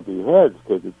probably going to be heads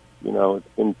because it's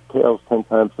been tails 10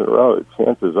 times in a row. The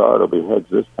chances are it'll be heads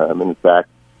this time. And in fact,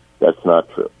 that's not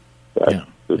true.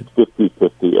 It's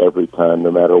 50-50 every time,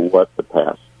 no matter what the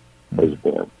past has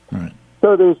been. Right.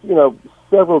 So there's,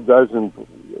 several dozen,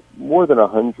 more than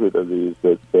 100 of these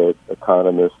that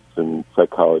economists and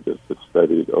psychologists have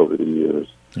studied over the years.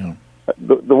 Yeah.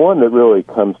 The one that really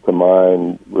comes to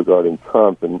mind regarding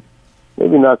Trump, and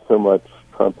maybe not so much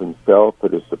Trump himself,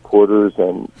 but his supporters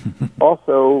and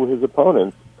also his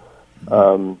opponents,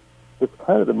 it's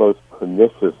kind of the most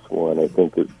pernicious one, I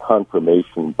think, is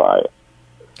confirmation bias.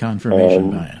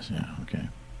 Confirmation bias, yeah, okay.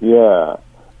 Yeah,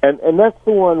 and that's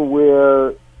the one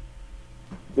where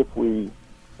if we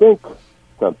think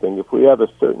something, if we have a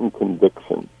certain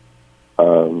conviction,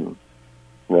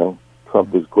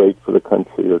 Trump is great for the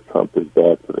country or Trump is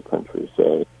bad for the country,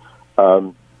 say,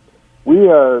 we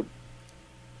are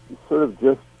sort of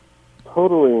just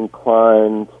totally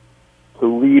inclined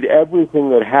to read everything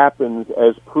that happens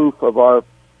as proof of our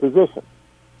position.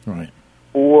 Right.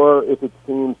 Or if it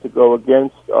seems to go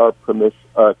against our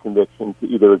conviction, to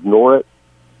either ignore it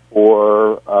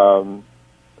or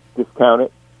discount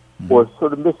it, or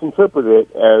sort of misinterpret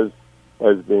it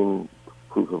as being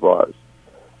proof of ours.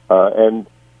 And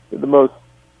the most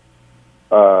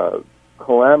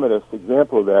calamitous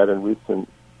example of that in recent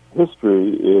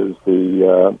history is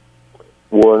the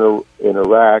war in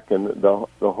Iraq, and the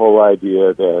whole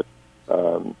idea that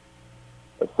Saddam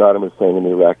Hussein and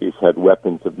the Iraqis had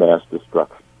weapons of mass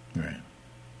destruction,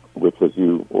 which, as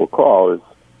you will recall, is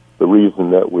the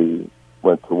reason that we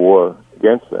went to war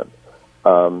against them.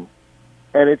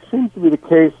 And it seems to be the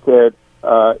case that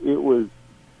it was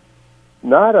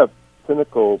not a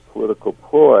cynical political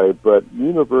ploy, but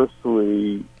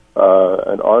universally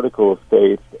an article of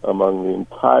faith among the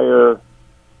entire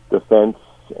defense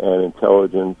and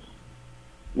intelligence,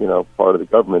 part of the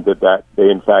government that they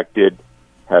in fact did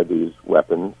have these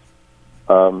weapons.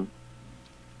 And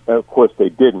of course they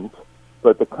didn't,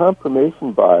 but the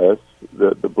confirmation bias,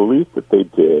 the belief that they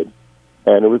did,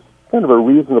 and it was kind of a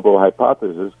reasonable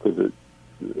hypothesis because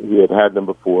he had them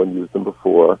before and used them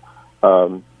before,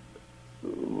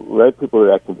 led people to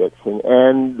that conviction,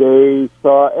 and they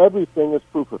saw everything as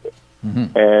proof of it.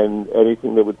 Mm-hmm. And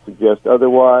anything that would suggest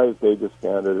otherwise, they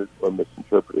discounted it or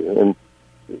misinterpreted it. And,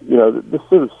 this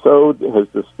sort of has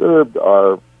disturbed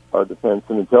our defense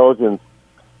and intelligence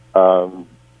part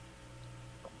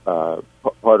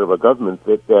of our government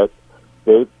that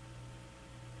they've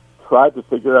tried to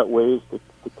figure out ways to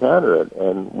counter it.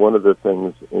 And one of the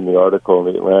things in the article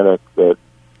in the Atlantic that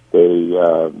they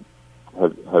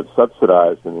have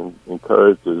subsidized and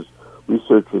encouraged is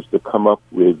researchers to come up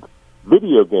with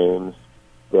video games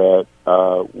that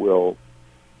will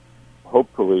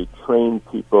hopefully train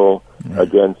people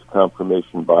against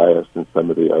confirmation bias and some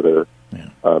of the other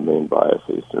main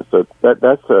biases. And so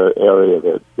that's an area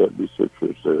that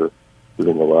researchers are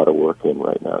doing a lot of work in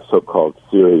right now, so-called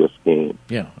serious game.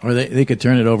 Yeah, or they could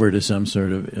turn it over to some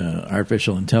sort of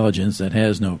artificial intelligence that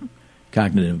has no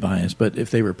cognitive bias, but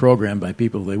if they were programmed by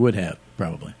people, they would have,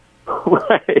 probably.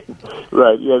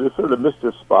 Right. Yeah, this sort of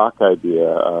Mr. Spock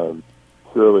idea,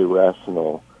 purely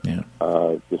rational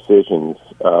decisions.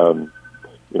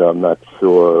 I'm not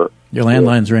sure. Your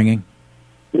landline's ringing.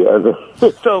 Yeah,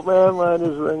 the landline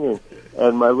is ringing,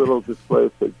 and my little display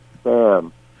said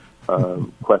 "spam?"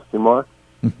 Question mark.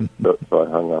 So I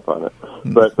hung up on it.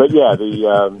 But yeah,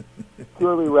 the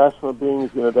purely rational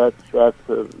beings. That's a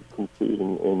conceit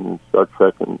in Star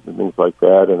Trek and things like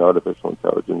that, and artificial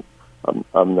intelligence.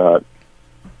 I'm not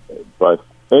by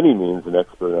any means an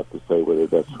expert enough to say whether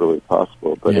that's really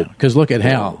possible. But because look at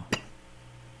Hal.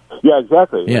 Yeah,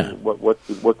 exactly. Yeah.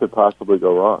 What could possibly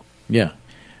go wrong? Yeah.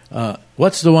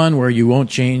 What's the one where you won't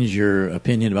change your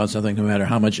opinion about something no matter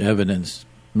how much evidence,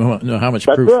 how much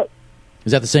That's proof? It.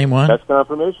 Is that the same one? That's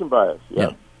confirmation bias.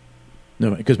 Yeah.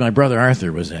 No, because my brother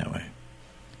Arthur was that way.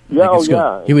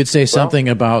 Yeah, He would say something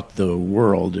about the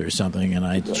world or something, and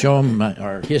I'd show him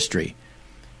our history,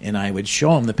 and I would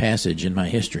show him the passage in my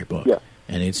history book,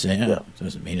 and he'd say, it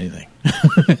doesn't mean anything.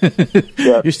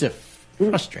 Used to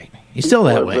frustrate me. He's still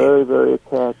that way. Very, very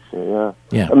attached. Yeah.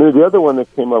 I mean, the other one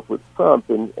that came up with Trump,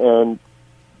 and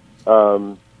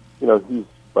he's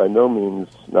by no means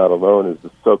not alone, is the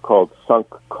so-called sunk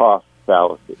cost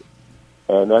fallacy,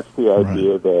 and that's the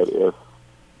idea that if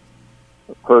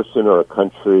a person or a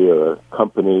country or a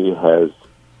company has,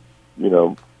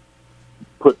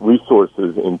 put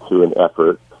resources into an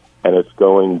effort and it's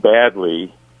going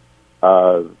badly,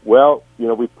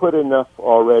 we put enough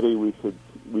already. We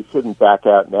shouldn't back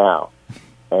out now,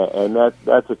 and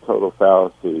that's a total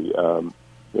fallacy.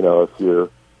 If you're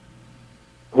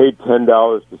paid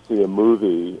 $10 to see a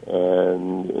movie,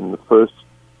 and in the first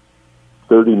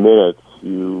 30 minutes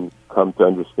you come to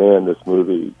understand this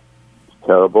movie is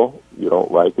terrible, you don't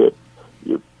like it,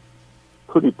 you're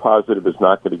pretty positive it's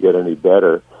not going to get any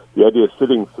better. The idea of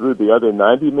sitting through the other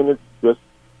 90 minutes just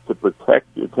to protect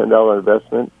your $10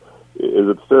 investment is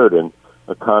absurd. And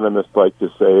economists like to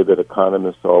say that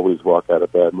economists always walk out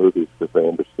of bad movies because they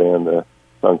understand the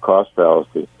sunk cost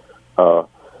fallacy.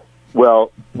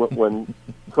 When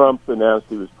Trump announced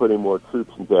he was putting more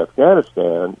troops into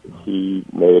Afghanistan, he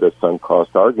made a sunk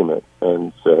cost argument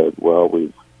and said,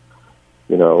 we've,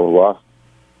 lost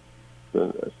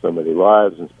so many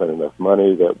lives and spent enough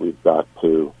money that we've got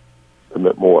to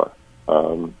commit more,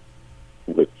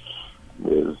 which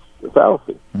is a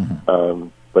fallacy. Mm-hmm.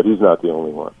 But he's not the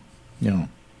only one. No.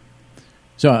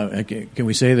 So can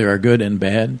we say there are good and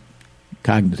bad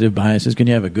cognitive biases? Can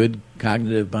you have a good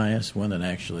cognitive bias, one that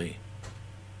actually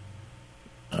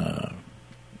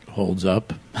holds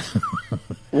up?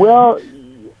 Well,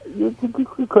 it's a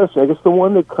good question. I guess the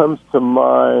one that comes to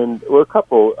mind, or a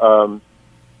couple,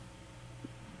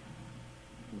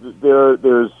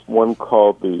 there's one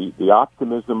called the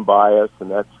optimism bias,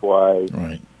 and that's why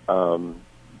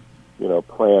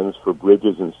plans for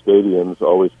bridges and stadiums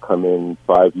always come in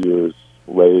 5 years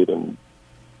late and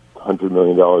 $100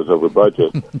 million over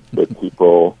budget. That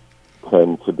people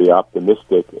tend to be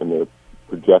optimistic in their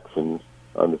projections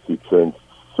on the future, and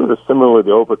sort of similar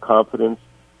to overconfidence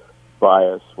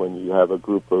bias when you have a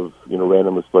group of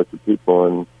randomly selected people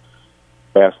and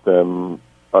ask them,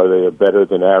 are they a better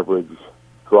than average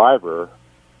driver?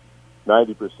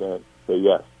 90% say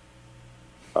yes,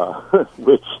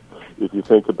 which, if you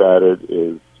think about it,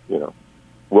 is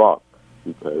wrong,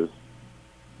 because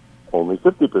only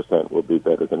 50% will be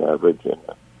better than average in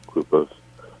a group of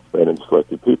randomly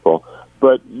selected people.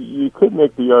 But you could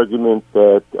make the argument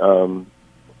that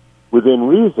within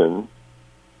reason,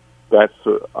 that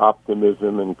sort of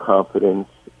optimism and confidence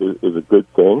is a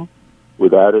good thing.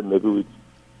 Without it, maybe we'd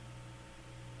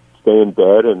stay in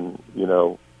bed and,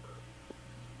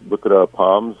 look at our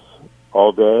palms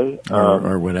all day.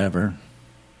 Or whatever.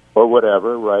 Or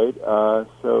whatever, right?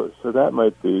 So that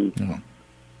might be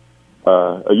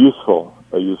a useful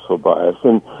bias.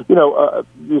 And,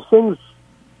 these things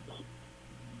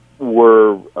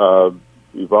were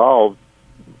evolved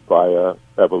via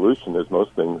evolution, as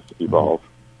most things evolve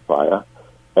via.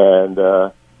 And,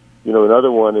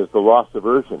 another one is the loss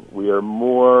aversion. We are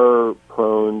more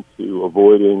prone to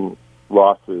avoiding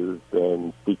losses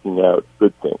than seeking out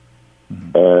good things.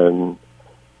 Mm-hmm. And,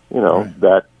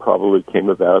 that probably came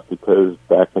about because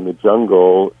back in the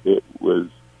jungle, it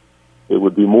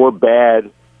would be more bad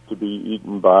to be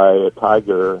eaten by a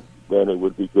tiger than it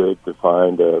would be good to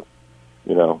find a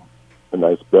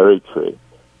nice berry tree.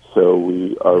 So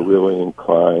we are really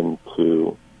inclined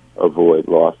to avoid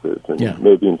losses. And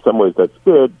maybe in some ways that's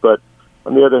good, but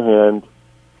on the other hand,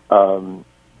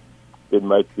 it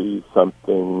might be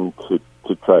something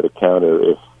to try to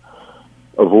counter if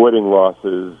avoiding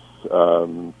losses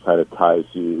kind of ties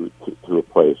you to a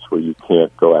place where you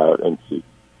can't go out and see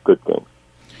good things.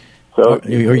 So or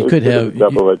you could have a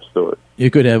double-edged sword. You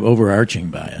could have overarching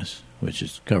bias, which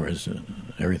covers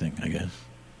everything, I guess.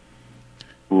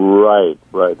 Right.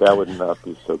 That would not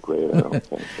be so great, I don't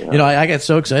think. Yeah. I got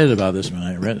so excited about this when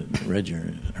I read your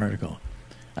article.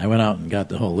 I went out and got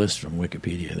the whole list from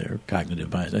Wikipedia. Their cognitive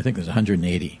bias. I think there's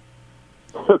 180.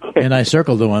 Okay. And I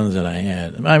circled the ones that I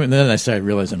had. Then I started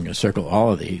realizing I'm going to circle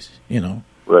all of these.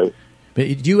 Right.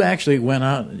 But you actually went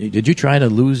out. Did you try to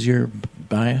lose your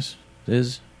bias?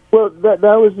 Well, that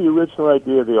was the original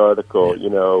idea of the article.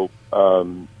 Yeah.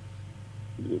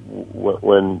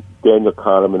 When Daniel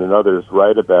Kahneman and others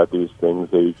write about these things,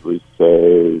 they usually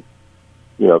say,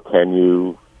 can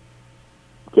you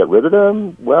get rid of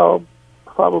them? Well,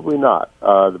 probably not.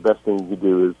 The best thing you can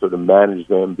do is sort of manage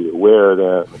them, be aware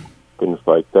of them, things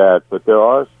like that. But there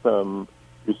are some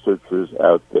researchers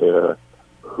out there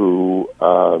who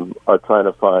are trying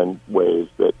to find ways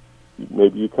that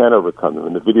maybe you can overcome them.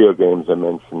 And the video games I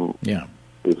mentioned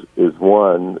is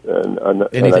one. And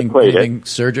anything, I played anything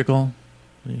surgical?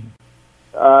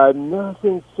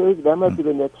 Nothing surgical. That might be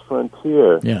the next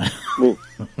frontier. Yeah. I mean,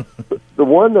 the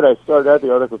one that I started out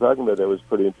the article talking about that was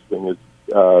pretty interesting is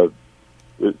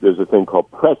there's a thing called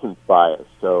present bias.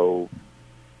 So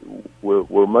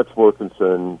we're much more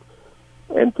concerned,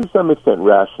 and to some extent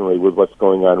rationally, with what's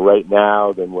going on right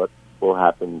now than what will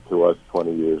happen to us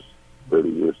 20 years, 30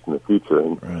 years in the future.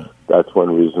 And that's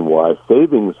one reason why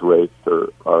savings rates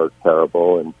are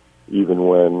terrible. And even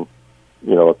when,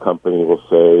 a company will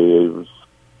say,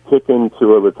 kick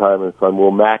into a retirement fund,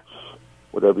 we'll match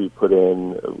whatever you put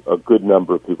in, a good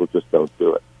number of people just don't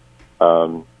do it.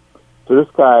 So this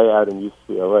guy out in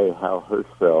UCLA, Hal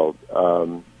Hirschfeld,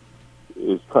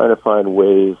 is trying to find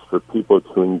ways for people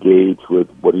to engage with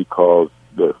what he calls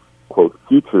their, quote,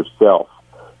 future self.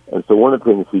 And so one of the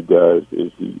things he does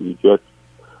is he gets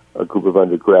a group of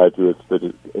undergraduates that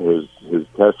is his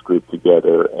test group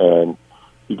together, and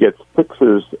he gets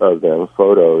pictures of them,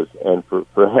 photos, and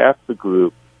for half the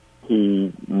group,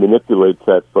 he manipulates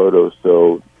that photo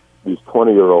so these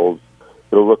 20-year-olds,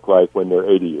 it'll look like when they're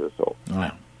 80 years old.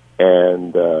 Wow.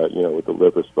 And, with the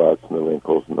liver spots and the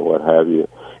wrinkles and the what have you.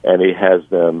 And he has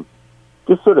them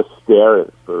just sort of stare at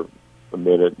it for a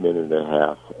minute and a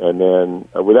half, and then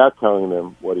without telling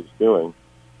them what he's doing.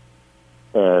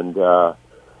 And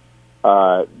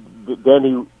then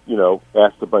he,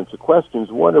 asked a bunch of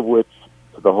questions, one of which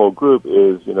to the whole group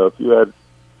is, if you had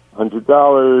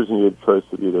 $100 and you had choice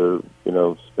of either,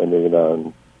 spending it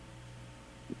on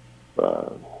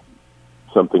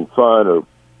something fun or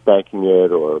banking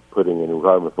it or putting it in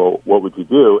retirement, what would you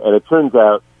do? And it turns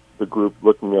out the group,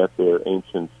 looking at their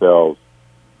ancient selves,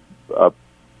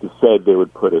 said they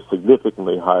would put a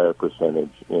significantly higher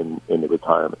percentage in the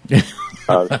retirement.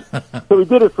 So he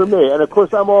did it for me, and of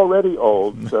course I'm already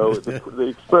old, so the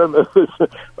experiment was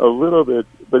a little bit,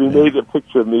 but he made a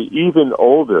picture of me even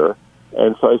older,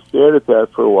 and so I stared at that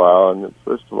for a while, and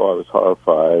first of all I was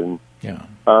horrified.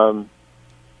 And,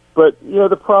 but,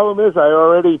 the problem is I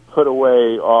already put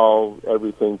away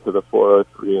everything to the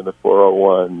 403 and the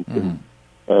 401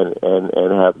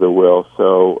 and have the will,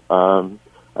 so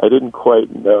I didn't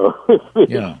quite know if the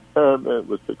experiment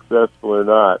was successful or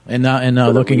not. And now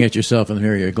looking at yourself in the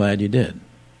mirror, you're glad you did.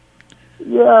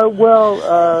 Yeah,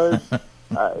 well,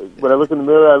 when I look in the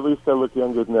mirror, at least I look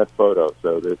younger than that photo.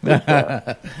 So there's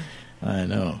that. I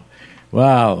know.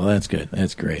 Wow, well, that's good.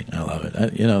 That's great. I love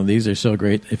it. These are so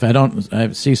great. If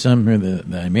I see some here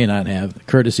that I may not have,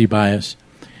 courtesy bias.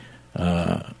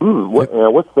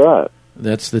 What's that?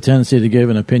 That's the tendency to give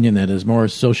an opinion that is more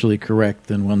socially correct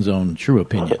than one's own true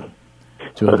opinion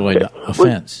to avoid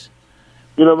offense.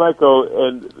 You know, Michael,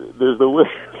 and there's the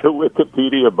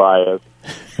Wikipedia bias,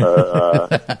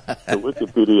 the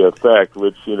Wikipedia effect,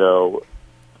 which, you or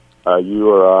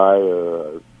I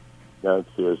or a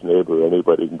downstairs neighbor,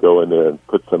 anybody can go in there and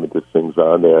put some of these things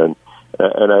on there. And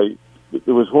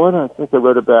there was one I think I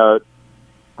read about,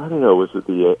 I don't know, was it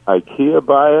the IKEA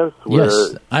bias?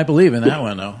 Yes, I believe in that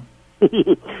one, though.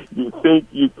 You think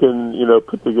you can,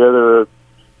 put together a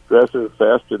dresser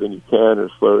faster than you can or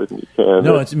slower than you can.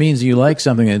 No, it means you like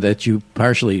something that you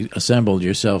partially assembled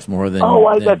yourself more than...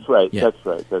 That's right. Yeah. That's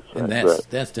right. And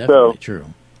that's definitely true.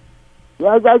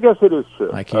 Yeah, I guess it is true.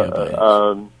 IKEA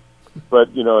bias. But,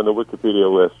 in the Wikipedia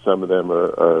list, some of them are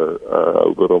a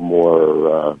little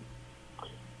more...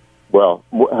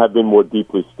 have been more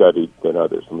deeply studied than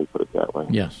others. Let me put it that way.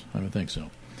 Yes, I would think so.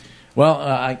 Well,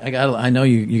 I know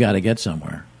you got to get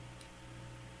somewhere.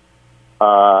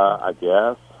 I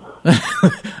guess.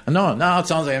 No, it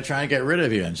sounds like I'm trying to get rid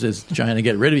of you. I'm just trying to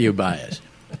get rid of you bias.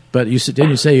 But didn't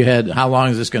you say you had, how long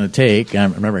is this going to take? I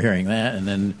remember hearing that. And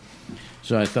then,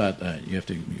 so I thought you have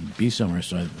to be somewhere.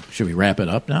 So should we wrap it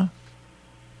up now?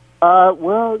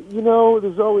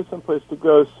 There's always some place to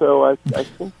go. So I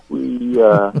think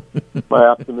my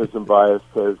optimism bias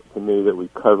says to me that we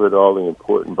covered all the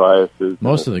important biases.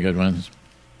 Most of the good ones.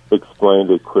 Explained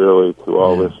it clearly to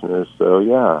all listeners. So,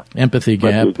 yeah. Empathy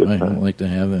gap, I'd like to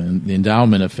have. And the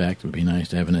endowment effect would be nice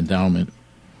to have an endowment.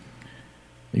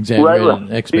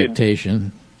 Exaggerated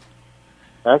expectation.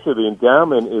 Actually, the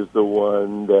endowment is the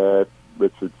one that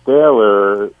Richard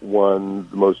Thaler won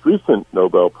the most recent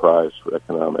Nobel Prize for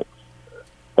economics.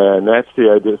 And that's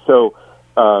the idea. So,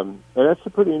 and that's a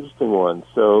pretty interesting one.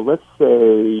 So let's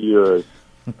say you're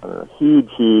a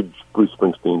huge Bruce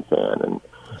Springsteen fan, and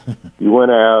you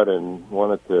went out and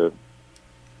wanted to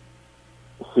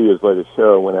see his latest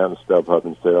show, went out in StubHub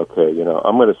and said, okay,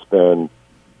 I'm going to spend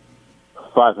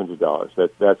 $500.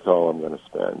 That's all I'm going to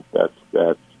spend.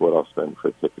 That's what I'll spend for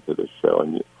a ticket to this show.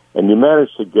 And you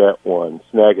manage to get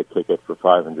snag a ticket for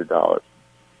 $500.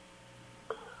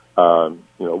 A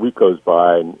week goes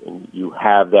by and you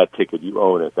have that ticket, you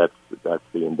own it. That's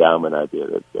the endowment idea,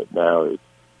 that now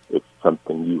it's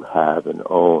something you have and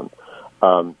own.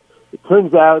 It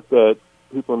turns out that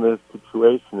people in this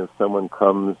situation, if someone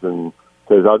comes and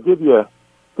says, I'll give you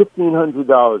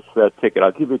 $1,500 for that ticket,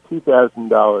 I'll give you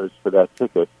 $2,000 for that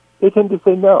ticket, they tend to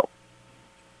say no.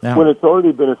 Now, when it's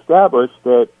already been established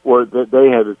that they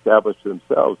have established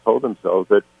themselves, told themselves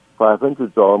that $500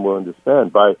 is all I'm willing to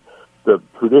spend. By the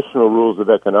traditional rules of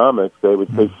economics, they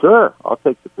would say, sure, I'll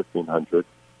take the $1,500.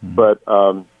 But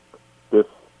this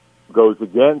goes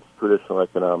against traditional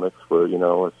economics where,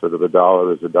 sort of a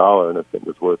dollar is a dollar and a thing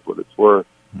is worth what it's worth.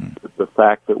 The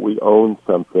fact that we own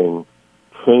something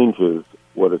changes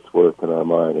what it's worth in our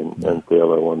mind, and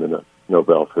Thaler won the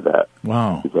Nobel for that.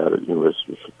 Wow. He's out at the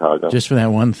University of Chicago. Just for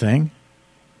that one thing?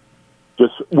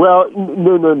 No.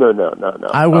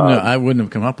 I wouldn't have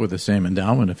come up with the same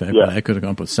endowment effect, but I could have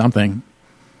come up with something.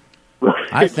 Right.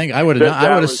 I think I would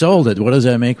have sold it. What does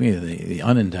that make me? The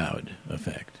unendowed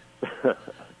effect.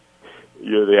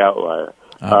 You're the outlier.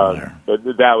 But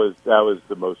that was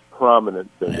the most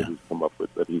prominent thing that he's come up with,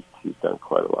 but he's done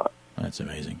quite a lot. That's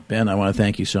amazing. Ben, I want to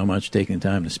thank you so much for taking the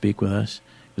time to speak with us,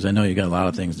 because I know you got a lot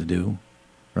of things to do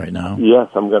right now. Yes,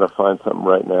 I'm going to find something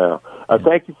right now.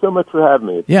 Thank you so much for having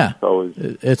me.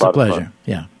 It's a pleasure. Fun.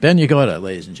 Yeah. Ben Yagoda,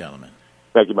 ladies and gentlemen.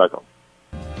 Thank you, Michael.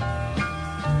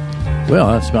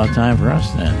 Well, that's about time for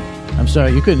us then. I'm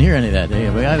sorry, you couldn't hear any of that, did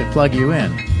you? We got to plug you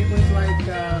in. It was like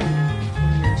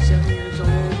when you're 7 years old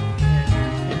and your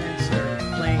parents are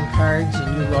playing cards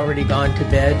and you've already gone to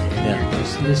bed and you're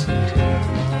just listening to it.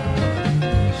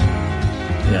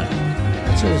 Yeah.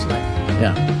 That's what it's like.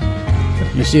 Yeah.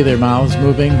 You see their mouths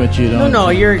moving, but you don't. No,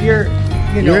 you're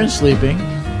sleeping.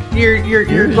 You're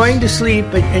going to sleep,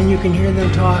 and you can hear them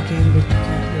talking, but you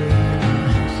can't hear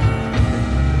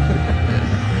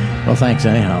them. Well, thanks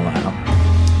anyhow, Lyle.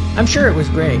 I'm sure it was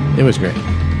great. It was great.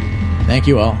 Thank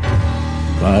you all.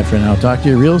 Bye for now. Talk to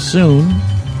you real soon.